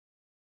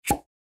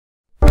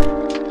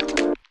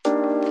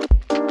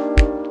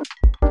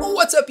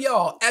What's up,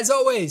 y'all? As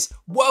always,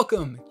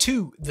 welcome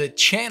to the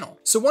channel.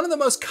 So one of the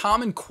most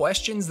common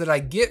questions that I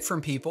get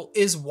from people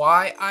is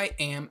why I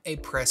am a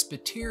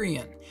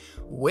Presbyterian.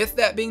 With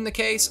that being the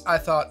case, I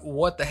thought,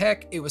 what the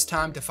heck, it was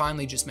time to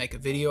finally just make a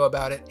video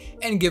about it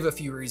and give a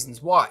few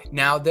reasons why.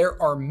 Now,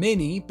 there are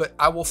many, but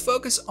I will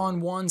focus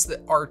on ones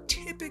that are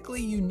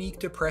typically unique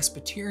to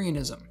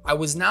Presbyterianism. I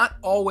was not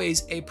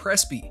always a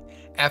Presby.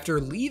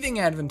 After leaving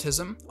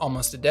Adventism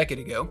almost a decade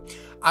ago,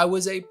 I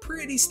was a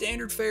pretty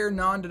standard fare,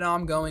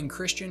 non-denom going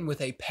Christian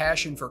with a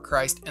passion for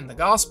Christ and the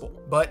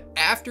gospel. But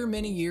after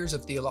many years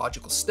of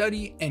theological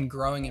study and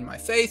growing in my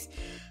faith,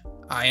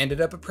 I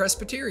ended up a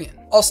Presbyterian.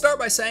 I'll start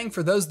by saying,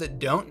 for those that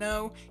don't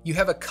know, you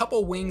have a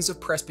couple wings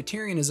of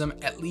Presbyterianism,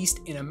 at least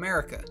in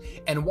America.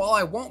 And while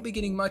I won't be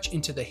getting much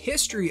into the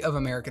history of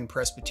American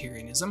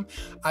Presbyterianism,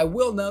 I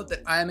will note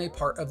that I am a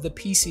part of the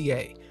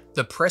PCA,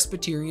 the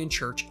Presbyterian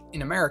Church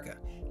in America,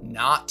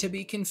 not to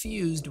be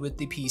confused with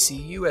the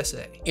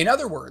PCUSA. In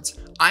other words,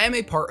 I am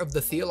a part of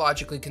the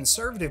theologically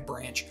conservative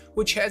branch,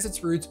 which has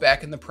its roots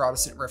back in the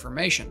Protestant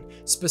Reformation,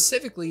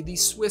 specifically the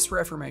Swiss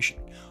Reformation.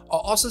 I'll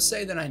also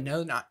say that I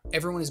know not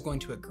everyone is going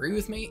to agree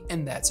with me,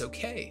 and that's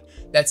okay.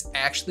 That's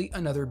actually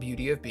another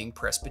beauty of being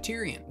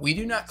Presbyterian. We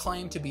do not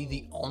claim to be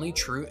the only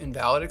true and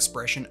valid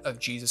expression of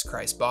Jesus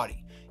Christ's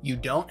body. You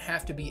don't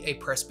have to be a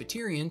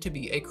Presbyterian to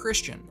be a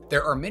Christian.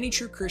 There are many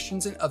true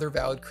Christians and other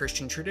valid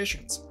Christian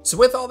traditions. So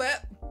with all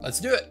that, let's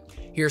do it.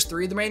 Here's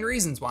 3 of the main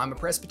reasons why I'm a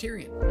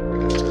Presbyterian.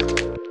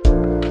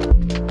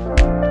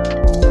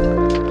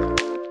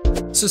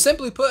 So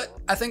simply put,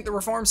 I think the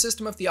Reformed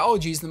system of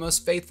theology is the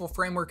most faithful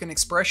framework and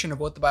expression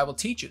of what the Bible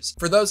teaches.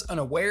 For those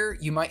unaware,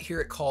 you might hear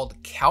it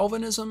called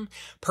Calvinism.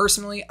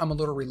 Personally, I'm a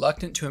little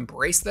reluctant to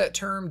embrace that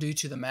term due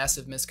to the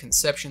massive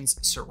misconceptions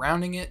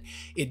surrounding it.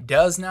 It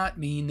does not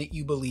mean that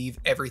you believe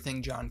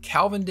everything John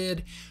Calvin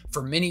did.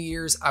 For many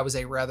years, I was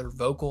a rather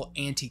vocal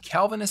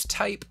anti-Calvinist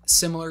type,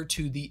 similar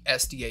to the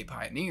SDA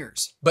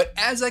pioneers. But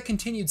as I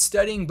continued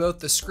studying both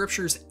the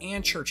scriptures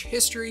and church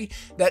history,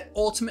 that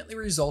ultimately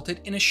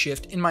resulted in a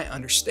shift in my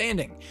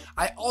understanding.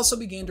 I also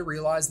began to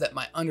realize that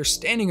my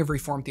understanding of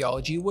Reformed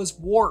theology was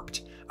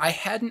warped. I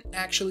hadn't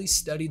actually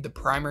studied the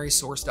primary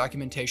source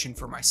documentation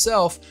for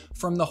myself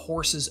from the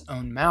horse's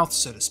own mouth,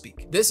 so to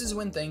speak. This is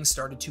when things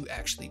started to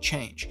actually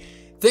change.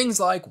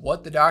 Things like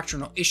what the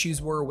doctrinal issues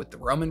were with the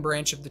Roman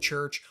branch of the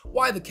church,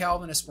 why the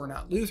Calvinists were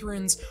not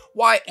Lutherans,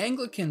 why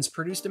Anglicans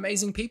produced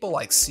amazing people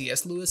like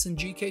C.S. Lewis and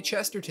G.K.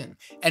 Chesterton,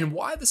 and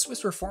why the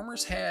Swiss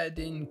reformers had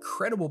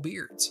incredible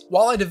beards.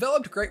 While I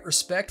developed great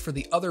respect for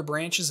the other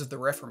branches of the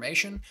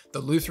Reformation, the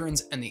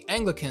Lutherans and the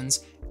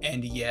Anglicans,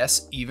 and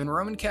yes, even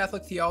Roman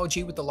Catholic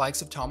theology with the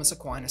likes of Thomas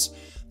Aquinas,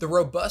 the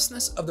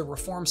robustness of the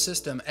Reformed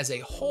system as a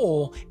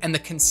whole and the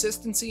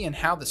consistency in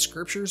how the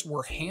scriptures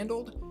were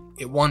handled,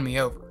 it won me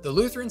over. The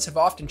Lutherans have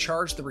often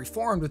charged the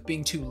Reformed with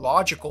being too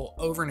logical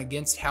over and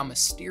against how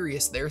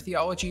mysterious their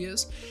theology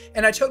is,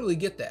 and I totally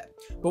get that.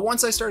 But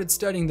once I started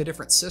studying the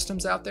different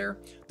systems out there,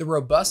 the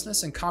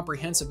robustness and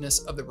comprehensiveness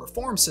of the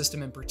Reformed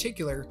system in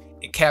particular,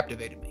 it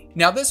captivated me.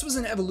 Now, this was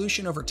an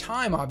evolution over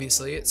time,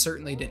 obviously. It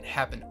certainly didn't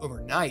happen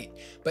overnight,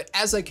 but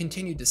as I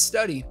continued to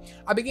study,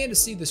 I began to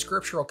see the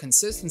scriptural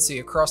consistency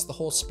across the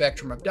whole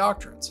spectrum of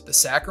doctrines, the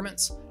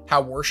sacraments,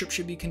 how worship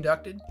should be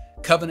conducted,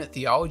 covenant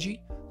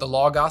theology, the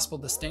law-gospel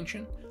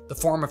distinction, the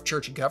form of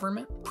church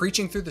government,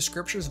 preaching through the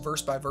scriptures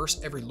verse by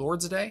verse every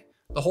Lord's Day,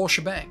 the whole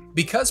shebang.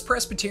 Because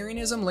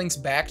Presbyterianism links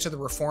back to the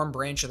Reformed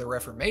branch of the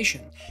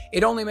Reformation,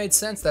 it only made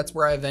sense that's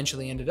where I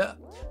eventually ended up.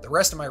 The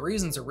rest of my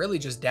reasons are really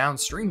just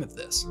downstream of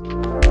this.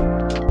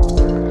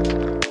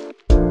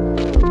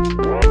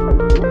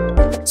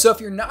 So if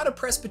you're not a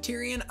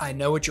Presbyterian, I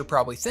know what you're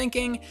probably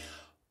thinking.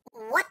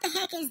 What the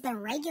heck is the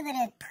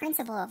regulative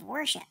principle of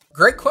worship?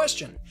 Great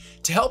question.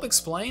 To help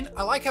explain,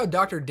 I like how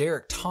Dr.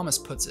 Derek Thomas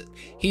puts it.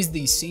 He's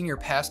the senior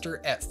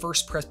pastor at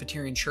First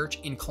Presbyterian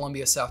Church in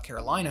Columbia, South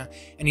Carolina,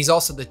 and he's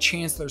also the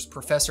Chancellor's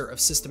Professor of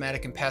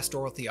Systematic and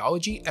Pastoral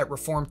Theology at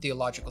Reformed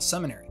Theological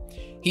Seminary.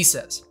 He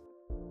says,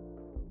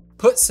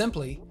 put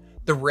simply,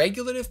 the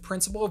regulative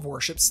principle of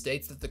worship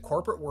states that the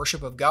corporate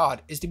worship of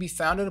God is to be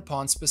founded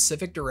upon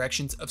specific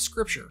directions of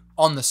Scripture.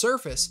 On the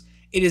surface,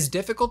 it is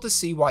difficult to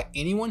see why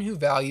anyone who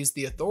values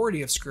the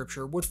authority of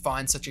Scripture would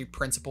find such a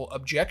principle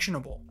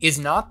objectionable. Is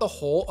not the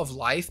whole of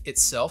life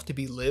itself to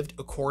be lived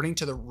according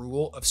to the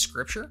rule of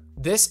Scripture?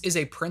 This is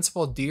a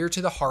principle dear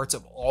to the hearts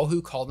of all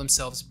who call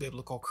themselves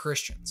biblical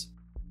Christians.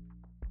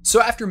 So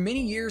after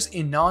many years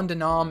in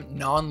non-denom,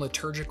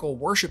 non-liturgical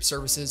worship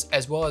services,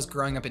 as well as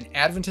growing up in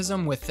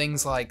Adventism with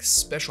things like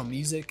special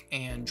music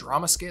and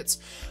drama skits,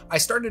 I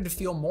started to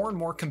feel more and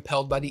more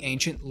compelled by the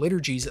ancient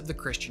liturgies of the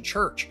Christian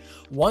church.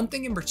 One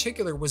thing in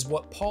particular was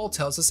what Paul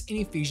tells us in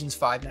Ephesians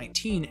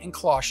 5:19 and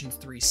Colossians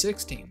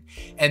 3:16,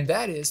 and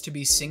that is to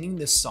be singing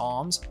the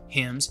psalms,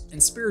 hymns,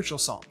 and spiritual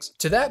songs.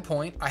 To that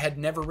point, I had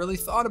never really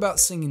thought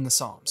about singing the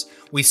psalms.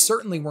 We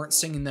certainly weren't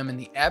singing them in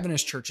the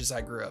Adventist churches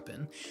I grew up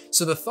in,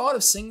 so the thought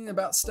of singing singing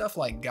about stuff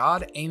like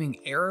God aiming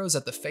arrows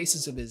at the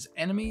faces of his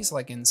enemies,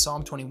 like in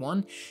Psalm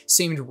 21,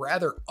 seemed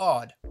rather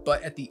odd,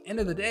 but at the end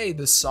of the day,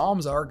 the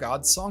Psalms are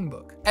God's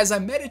songbook. As I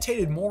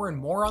meditated more and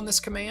more on this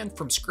command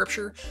from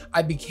Scripture,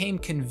 I became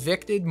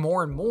convicted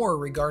more and more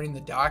regarding the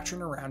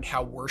doctrine around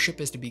how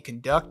worship is to be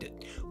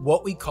conducted,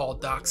 what we call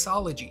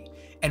doxology,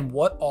 and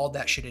what all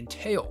that should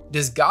entail.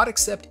 Does God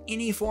accept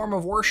any form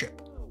of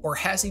worship? Or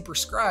has he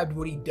prescribed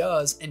what he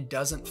does and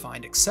doesn't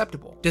find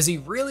acceptable? Does he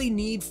really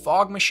need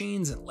fog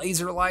machines and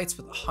laser lights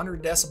with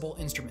 100 decibel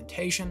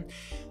instrumentation?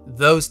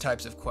 Those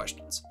types of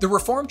questions. The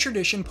Reformed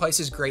tradition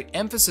places great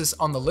emphasis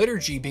on the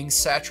liturgy being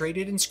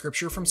saturated in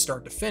Scripture from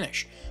start to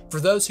finish. For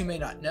those who may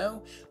not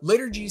know,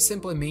 liturgy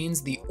simply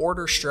means the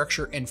order,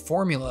 structure, and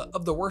formula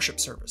of the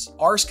worship service.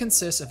 Ours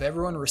consists of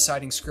everyone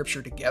reciting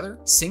Scripture together,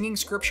 singing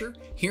Scripture,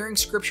 hearing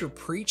Scripture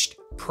preached,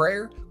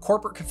 prayer,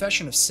 corporate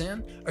confession of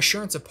sin,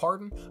 assurance of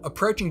pardon,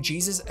 approaching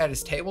Jesus at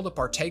his table to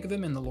partake of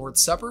him in the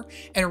Lord's Supper,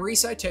 and a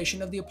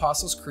recitation of the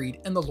Apostles' Creed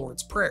and the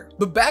Lord's Prayer.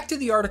 But back to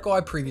the article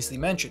I previously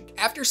mentioned.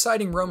 After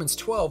citing Romans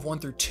 12,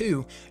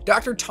 1-2,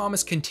 Dr.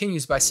 Thomas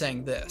continues by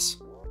saying this: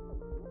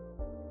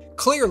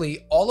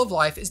 clearly, all of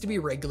life is to be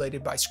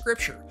regulated by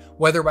Scripture,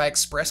 whether by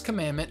express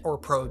commandment or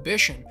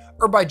prohibition,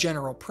 or by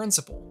general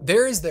principle.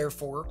 There is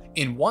therefore,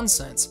 in one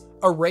sense,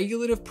 a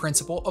regulative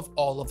principle of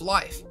all of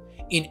life.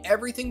 In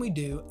everything we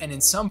do, and in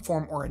some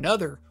form or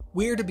another,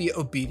 we are to be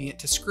obedient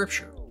to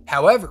Scripture.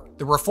 However,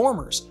 the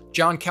Reformers,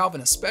 John Calvin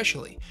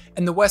especially,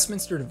 and the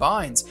Westminster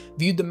Divines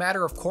viewed the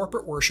matter of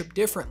corporate worship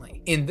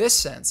differently. In this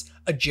sense,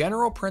 a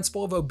general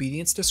principle of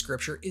obedience to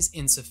Scripture is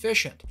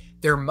insufficient.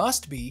 There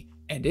must be,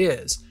 and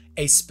is,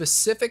 a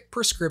specific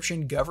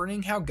prescription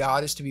governing how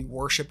God is to be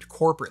worshipped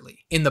corporately.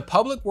 In the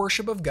public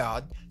worship of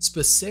God,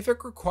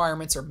 specific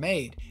requirements are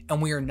made,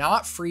 and we are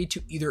not free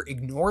to either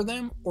ignore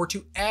them or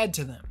to add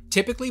to them.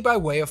 Typically by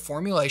way of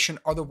formulation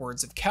are the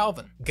words of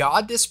Calvin: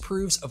 God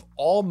disapproves of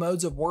all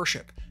modes of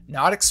worship,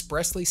 not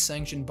expressly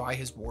sanctioned by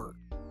his word.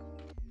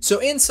 So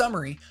in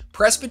summary,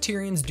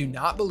 Presbyterians do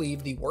not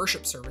believe the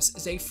worship service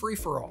is a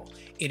free-for-all.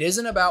 It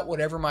isn't about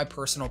whatever my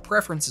personal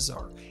preferences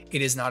are.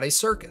 It is not a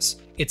circus.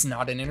 It's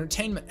not an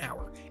entertainment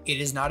hour.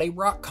 It is not a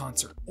rock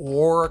concert,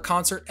 or a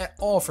concert at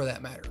all for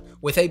that matter,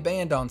 with a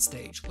band on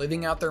stage,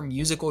 living out their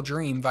musical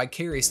dream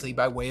vicariously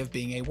by way of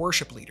being a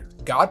worship leader.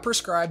 God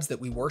prescribes that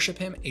we worship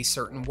him a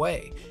certain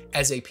way.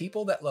 As a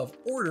people that love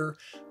order,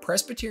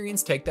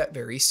 Presbyterians take that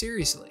very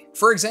seriously.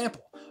 For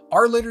example,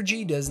 our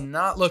liturgy does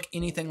not look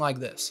anything like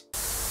this.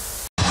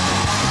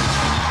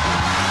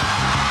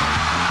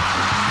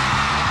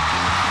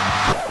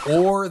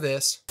 Or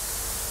this.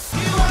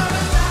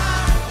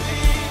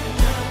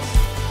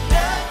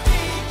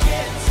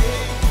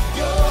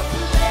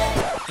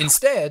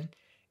 Instead,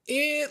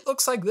 it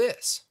looks like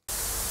this.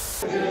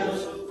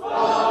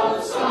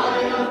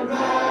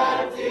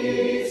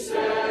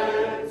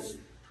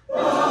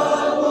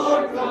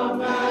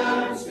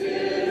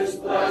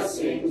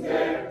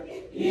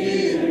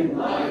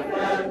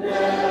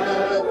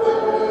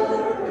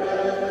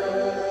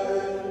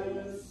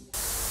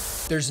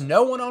 There's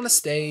no one on a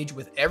stage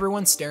with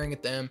everyone staring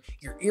at them,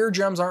 your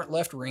eardrums aren't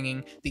left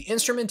ringing, the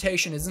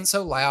instrumentation isn't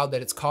so loud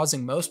that it's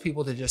causing most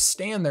people to just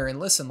stand there and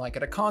listen like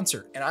at a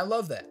concert, and I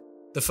love that.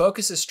 The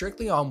focus is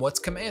strictly on what's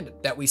commanded,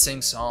 that we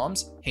sing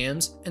psalms,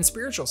 hymns, and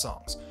spiritual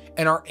songs,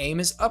 and our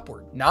aim is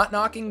upward, not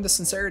knocking the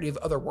sincerity of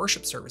other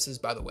worship services,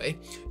 by the way,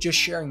 just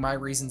sharing my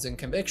reasons and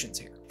convictions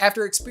here.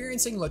 After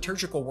experiencing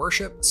liturgical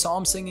worship,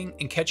 psalm singing,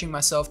 and catching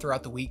myself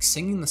throughout the week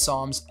singing the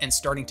psalms and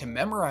starting to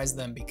memorize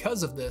them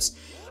because of this,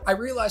 I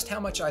realized how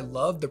much I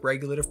love the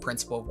regulative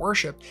principle of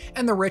worship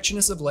and the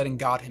richness of letting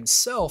God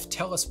himself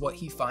tell us what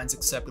he finds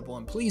acceptable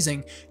and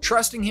pleasing,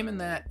 trusting him in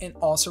that, and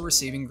also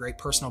receiving great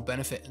personal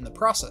benefit in the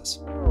process.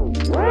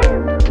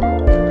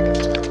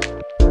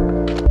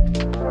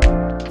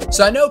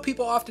 So I know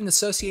people often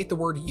associate the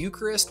word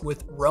Eucharist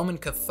with Roman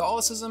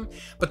Catholicism,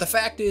 but the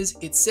fact is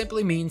it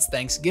simply means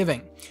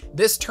thanksgiving.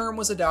 This term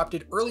was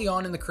adopted early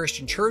on in the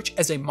Christian church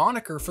as a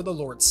moniker for the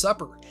Lord's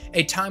Supper,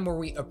 a time where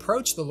we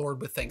approach the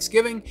Lord with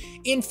thanksgiving,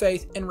 in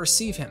faith, and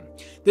receive him.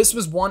 This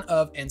was one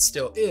of, and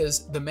still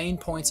is, the main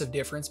points of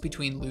difference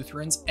between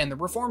Lutherans and the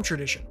Reformed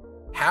tradition.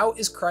 How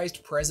is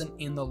Christ present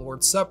in the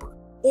Lord's Supper?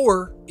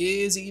 Or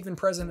is he even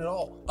present at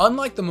all?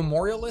 Unlike the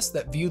memorialists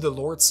that view the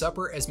Lord's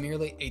Supper as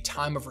merely a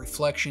time of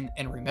reflection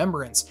and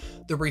remembrance,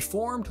 the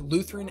Reformed,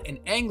 Lutheran, and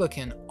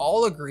Anglican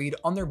all agreed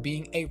on there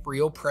being a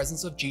real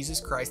presence of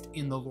Jesus Christ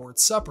in the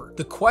Lord's Supper.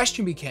 The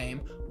question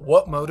became,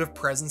 what mode of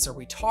presence are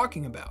we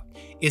talking about?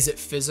 Is it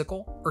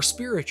physical or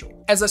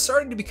spiritual? As I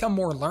started to become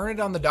more learned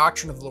on the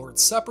doctrine of the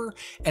Lord's Supper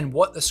and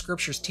what the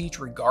scriptures teach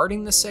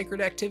regarding this sacred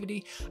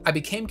activity, I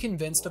became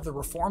convinced of the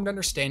Reformed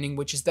understanding,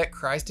 which is that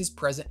Christ is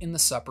present in the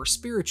supper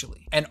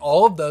spiritually. And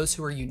all of those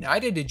who are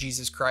united to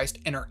Jesus Christ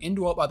and are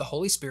indwelt by the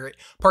Holy Spirit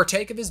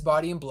partake of his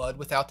body and blood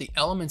without the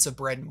elements of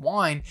bread and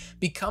wine,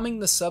 becoming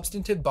the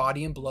substantive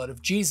body and blood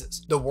of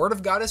Jesus. The Word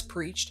of God is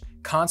preached,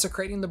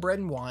 consecrating the bread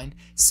and wine,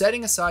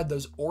 setting aside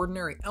those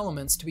ordinary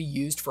elements to be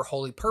used for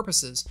holy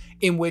purposes,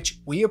 in which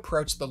we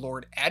approach the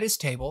Lord at his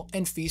table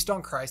and feast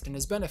on Christ and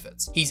his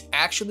benefits. He's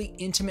actually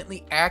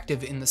intimately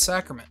active in the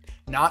sacrament,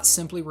 not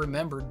simply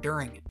remembered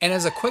during it. And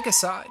as a quick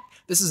aside,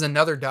 this is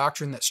another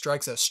doctrine that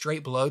strikes a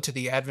straight blow to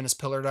the Adventist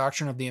pillar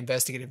doctrine of the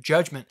investigative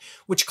judgment,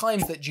 which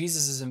claims that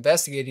Jesus is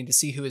investigating to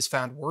see who is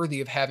found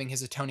worthy of having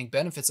his atoning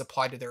benefits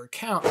applied to their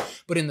account,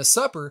 but in the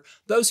supper,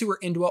 those who are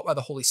indwelt by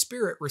the Holy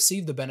Spirit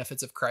receive the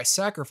benefits of Christ's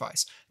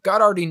sacrifice. God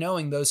already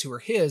knowing those who are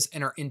his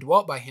and are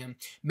indwelt by him.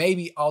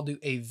 Maybe I'll do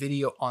a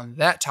video on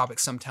that topic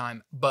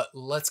sometime, but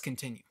let's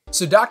continue.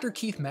 So Dr.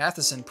 Keith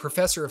Matheson,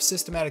 professor of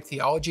systematic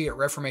theology at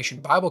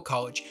Reformation Bible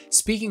College,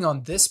 speaking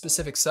on this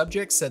specific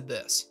subject, said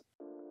this: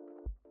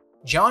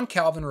 John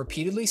Calvin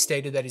repeatedly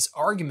stated that his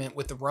argument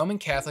with the Roman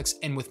Catholics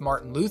and with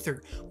Martin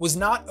Luther was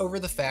not over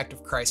the fact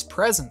of Christ's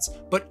presence,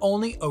 but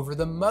only over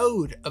the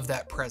mode of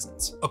that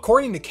presence.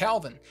 According to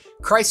Calvin,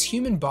 Christ's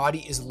human body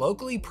is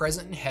locally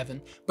present in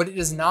heaven, but it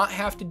does not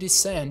have to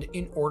descend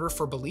in order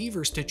for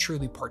believers to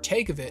truly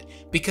partake of it,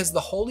 because the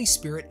Holy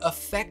Spirit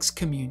affects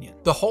communion.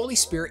 The Holy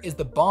Spirit is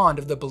the bond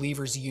of the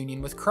believer's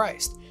union with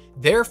Christ.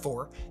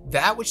 Therefore,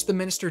 that which the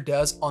minister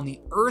does on the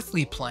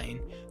earthly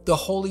plane, the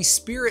Holy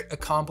Spirit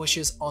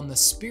accomplishes on the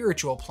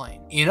spiritual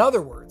plane. In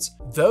other words,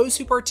 those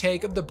who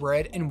partake of the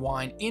bread and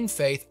wine in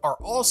faith are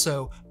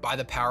also, by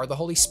the power of the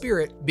Holy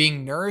Spirit,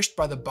 being nourished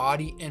by the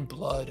body and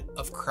blood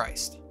of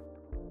Christ.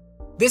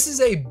 This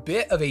is a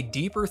bit of a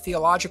deeper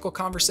theological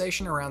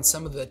conversation around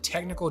some of the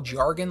technical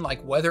jargon,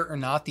 like whether or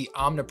not the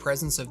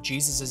omnipresence of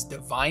Jesus'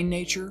 divine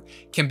nature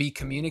can be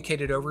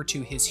communicated over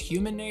to his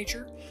human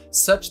nature,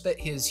 such that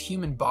his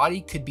human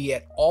body could be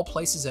at all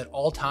places at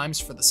all times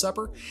for the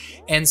supper,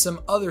 and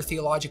some other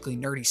theologically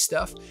nerdy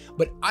stuff.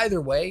 But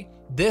either way,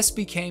 this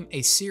became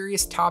a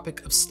serious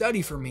topic of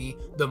study for me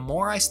the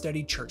more I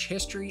studied church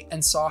history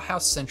and saw how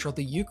central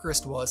the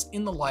Eucharist was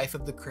in the life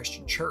of the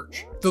Christian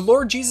church. The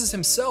Lord Jesus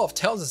himself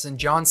tells us in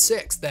John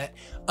 6 that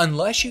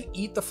unless you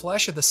eat the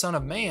flesh of the Son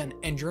of Man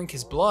and drink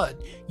his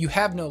blood, you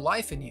have no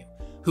life in you.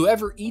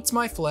 Whoever eats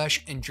my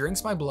flesh and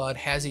drinks my blood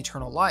has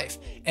eternal life,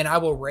 and I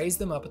will raise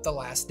them up at the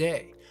last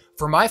day.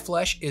 For my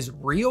flesh is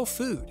real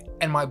food,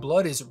 and my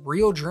blood is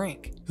real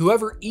drink.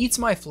 Whoever eats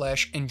my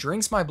flesh and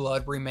drinks my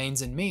blood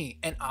remains in me,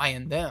 and I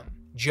in them.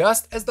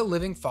 Just as the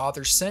living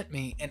Father sent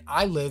me, and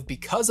I live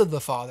because of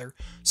the Father,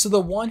 so the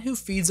one who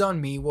feeds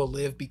on me will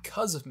live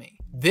because of me.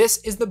 This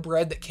is the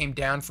bread that came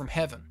down from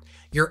heaven.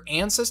 Your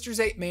ancestors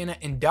ate manna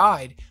and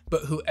died,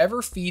 but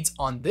whoever feeds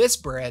on this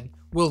bread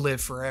will live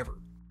forever.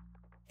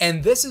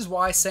 And this is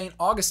why St.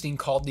 Augustine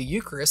called the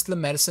Eucharist the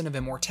medicine of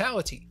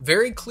immortality.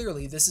 Very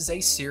clearly, this is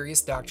a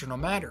serious doctrinal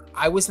matter.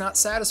 I was not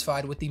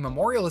satisfied with the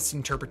memorialist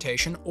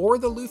interpretation or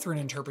the Lutheran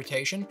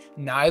interpretation,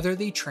 neither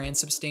the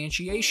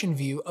transubstantiation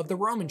view of the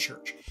Roman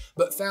Church,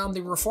 but found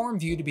the Reformed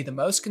view to be the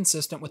most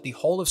consistent with the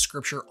whole of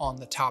Scripture on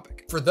the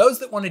topic. For those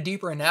that want a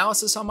deeper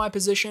analysis on my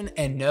position,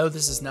 and no,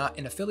 this is not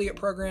an affiliate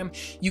program,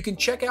 you can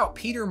check out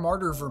Peter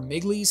Martyr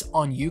Vermigli's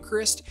On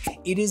Eucharist.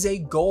 It is a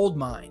gold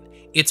mine.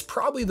 It's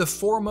probably the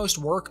foremost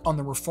work on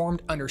the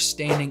Reformed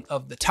understanding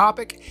of the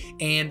topic,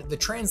 and the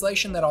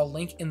translation that I'll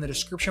link in the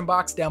description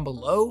box down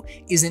below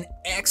is an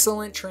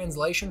excellent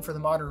translation for the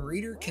modern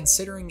reader,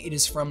 considering it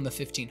is from the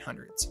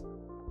 1500s.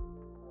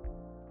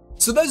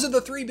 So those are the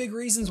three big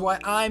reasons why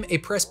I'm a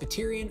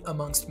Presbyterian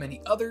amongst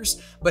many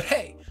others, but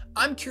hey,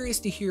 I'm curious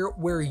to hear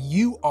where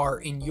you are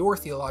in your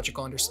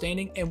theological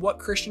understanding and what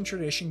Christian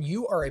tradition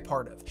you are a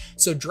part of.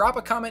 So drop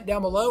a comment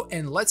down below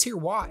and let's hear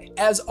why.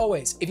 As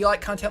always, if you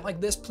like content like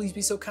this, please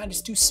be so kind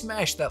as to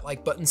smash that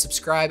like button,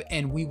 subscribe,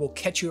 and we will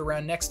catch you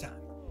around next time.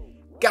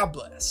 God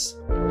bless.